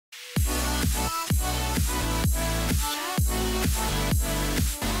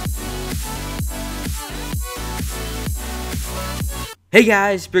Hey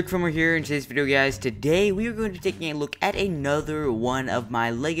guys, Brickformer here. In today's video, guys, today we are going to be taking a look at another one of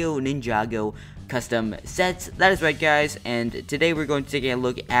my Lego Ninjago custom sets. That is right, guys, and today we're going to take a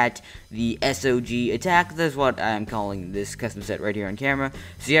look at the S.O.G attack. That's what I'm calling this custom set right here on camera.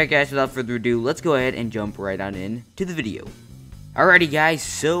 So yeah, guys, without further ado, let's go ahead and jump right on in to the video. Alrighty, guys,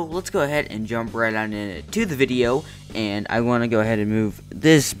 so let's go ahead and jump right on into the video, and I want to go ahead and move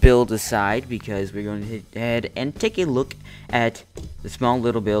this build aside because we're going to head ahead and take a look at the small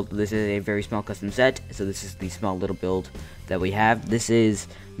little build. This is a very small custom set, so this is the small little build that we have. This is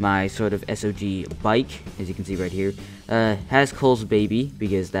my sort of S.O.G bike, as you can see right here. Has Cole's baby,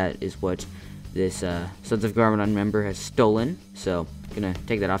 because that is what this Sons of Garmadon member has stolen, so I'm gonna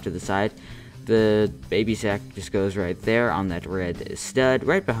take that off to the side. The baby sack just goes right there on that red stud,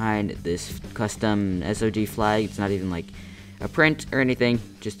 right behind this custom S.O.G flag. It's not even like a print or anything,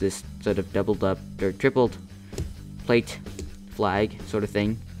 just this sort of doubled up or tripled plate flag sort of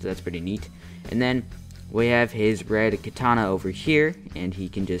thing, so that's pretty neat. And then we have his red katana over here, and he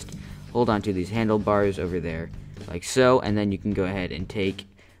can just hold on to these handlebars over there like so, and then you can go ahead and take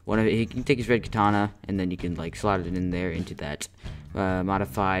he can take his red katana, and then you can like slot it in there into that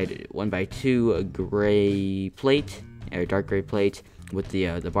modified 1x2 gray plate, or dark gray plate with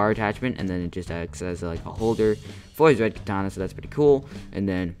the bar attachment, and then it just acts as like a holder for his red katana, so that's pretty cool. And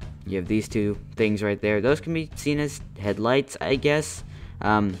then you have these two things right there. Those can be seen as headlights, I guess.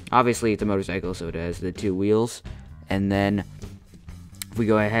 Obviously it's a motorcycle, so it has the two wheels. And then if we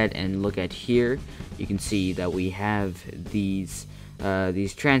go ahead and look at here, you can see that we have these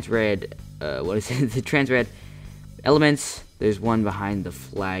trans red the trans red elements. There's one behind the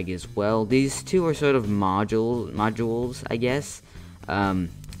flag as well. These two are sort of modules, I guess. And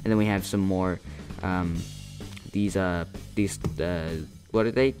then we have some more these what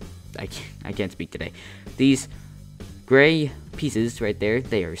are they? I can't speak today. These gray pieces right there,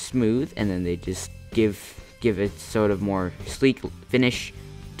 they are smooth, and then they just give it sort of more sleek finish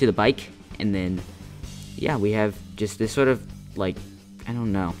to the bike. And then yeah, we have just this sort of like, I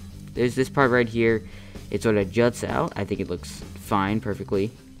don't know, there's this part right here. It sort of juts out. I think it looks fine,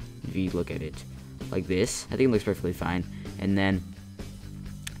 perfectly. If you look at it like this, I think it looks perfectly fine. And then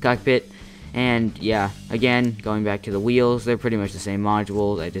cockpit, and yeah, again, going back to the wheels, they're pretty much the same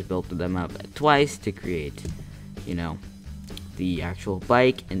modules. I just built them up twice to create, you know, the actual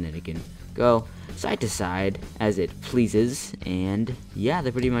bike, and then it can go side to side as it pleases. And yeah,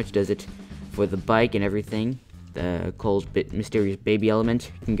 that pretty much does it for the bike and everything. The Cole's mysterious baby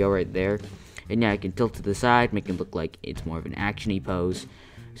element can go right there. And yeah, I can tilt to the side, make it look like it's more of an action-y pose.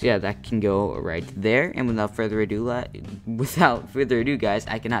 So yeah, that can go right there. And without further ado, guys,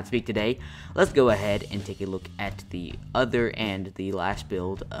 I cannot speak today. Let's go ahead and take a look at the other and the last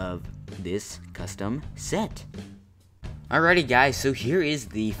build of this custom set. Alrighty, guys, so here is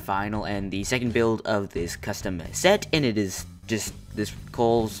the final and the second build of this custom set, and it is just this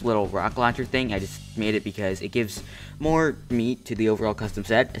Cole's little rock launcher thing. I just made it because it gives more meat to the overall custom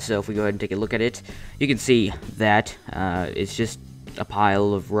set. So if we go ahead and take a look at it, you can see that it's just a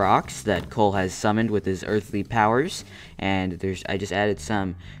pile of rocks that Cole has summoned with his earthly powers, and I just added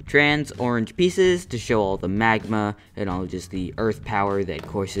some trans orange pieces to show all the magma and all just the earth power that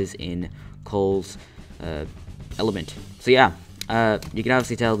courses in Cole's element. So yeah, you can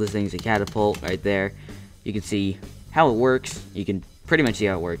obviously tell this thing's a catapult right there. You can see how it works. You can pretty much see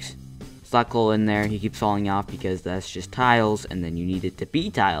how it works. Slot Cole in there, he keeps falling off because that's just tiles, and then you need it to be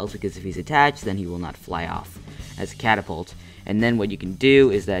tiles, because if he's attached, then he will not fly off as a catapult. And then what you can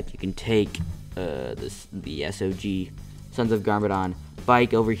do is that you can take the S.O.G Sons of Garmadon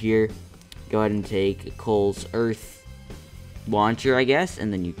bike over here, go ahead and take Cole's earth launcher, I guess,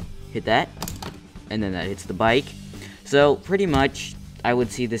 and then you hit that, and then that hits the bike. So pretty much I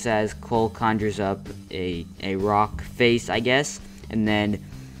would see this as Cole conjures up a rock face, I guess, and then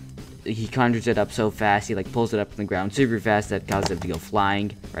he conjures it up so fast, he like pulls it up from the ground super fast that causes it to go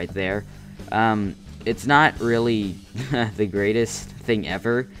flying right there. It's not really the greatest thing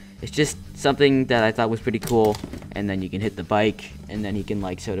ever. It's just something that I thought was pretty cool. And then you can hit the bike, and then he can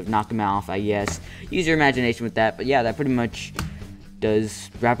like sort of knock him off, I guess. Use your imagination with that. But yeah, that pretty much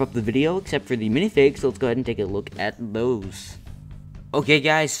does wrap up the video, except for the minifigs. So let's go ahead and take a look at those. Okay,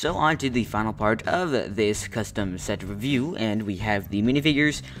 guys, so on to the final part of this custom set review, and we have the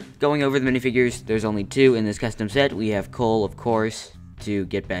minifigures. Going over the minifigures, there's only two in this custom set. We have Cole, of course, to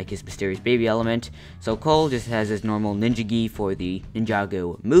get back his mysterious baby element. So Cole just has his normal ninja gi for the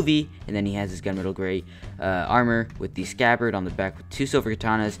Ninjago movie, and then he has his gunmetal gray armor with the scabbard on the back with 2 silver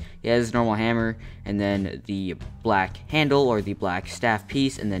katanas. He has his normal hammer, and then the black handle or the black staff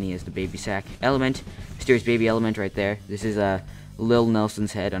piece, and then he has the baby sack element, mysterious baby element right there. This is Lil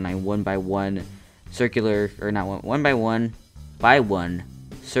Nelson's head on a 1x1 circular, or not 1 by 1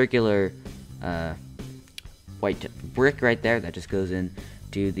 circular white brick right there. That just goes in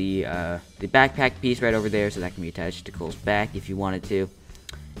to the backpack piece right over there, so that can be attached to Cole's back if you wanted to.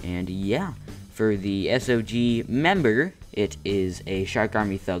 And yeah, for the S.O.G member, it is a Shark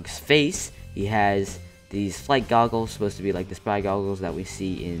Army Thug's face. He has these flight goggles, supposed to be like the spy goggles that we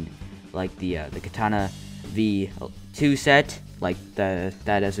see in like the Katana V2 set, like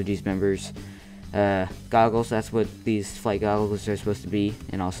that S.O.G's members goggles. That's what these flight goggles are supposed to be,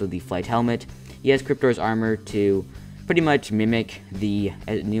 and also the flight helmet. He has Cryptor's armor to pretty much mimic the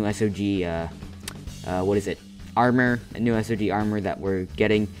new S.O.G armor, a new S.O.G armor that we're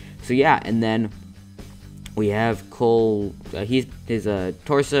getting. So yeah, and then we have Cole. His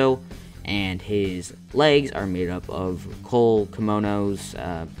torso and his legs are made up of Cole kimonos,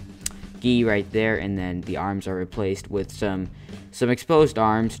 gi right there, and then the arms are replaced with some exposed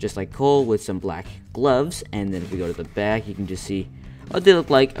arms, just like Cole, with some black gloves. And then if we go to the back, you can just see what they look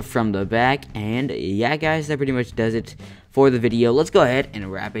like from the back. And yeah, guys, that pretty much does it for the video. Let's go ahead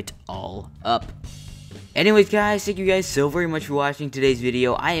and wrap it all up. Anyways, guys, thank you guys so very much for watching today's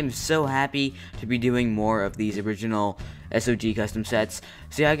video. I am so happy to be doing more of these original S.O.G custom sets.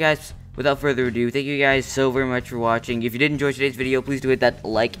 So yeah, guys, without further ado, thank you guys so very much for watching. If you did enjoy today's video, please do hit that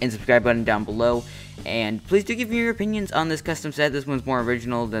like and subscribe button down below. And please do give me your opinions on this custom set. This one's more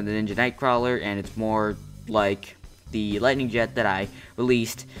original than the Ninja Nightcrawler, and it's more like the lightning jet that I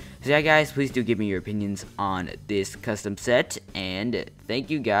released. So yeah, guys, please do give me your opinions on this custom set, and thank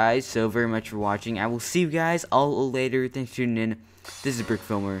you guys so very much for watching. I will see you guys all later. Thanks for tuning in. This is Brick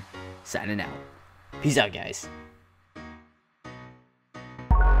Filmer signing out. Peace out, guys.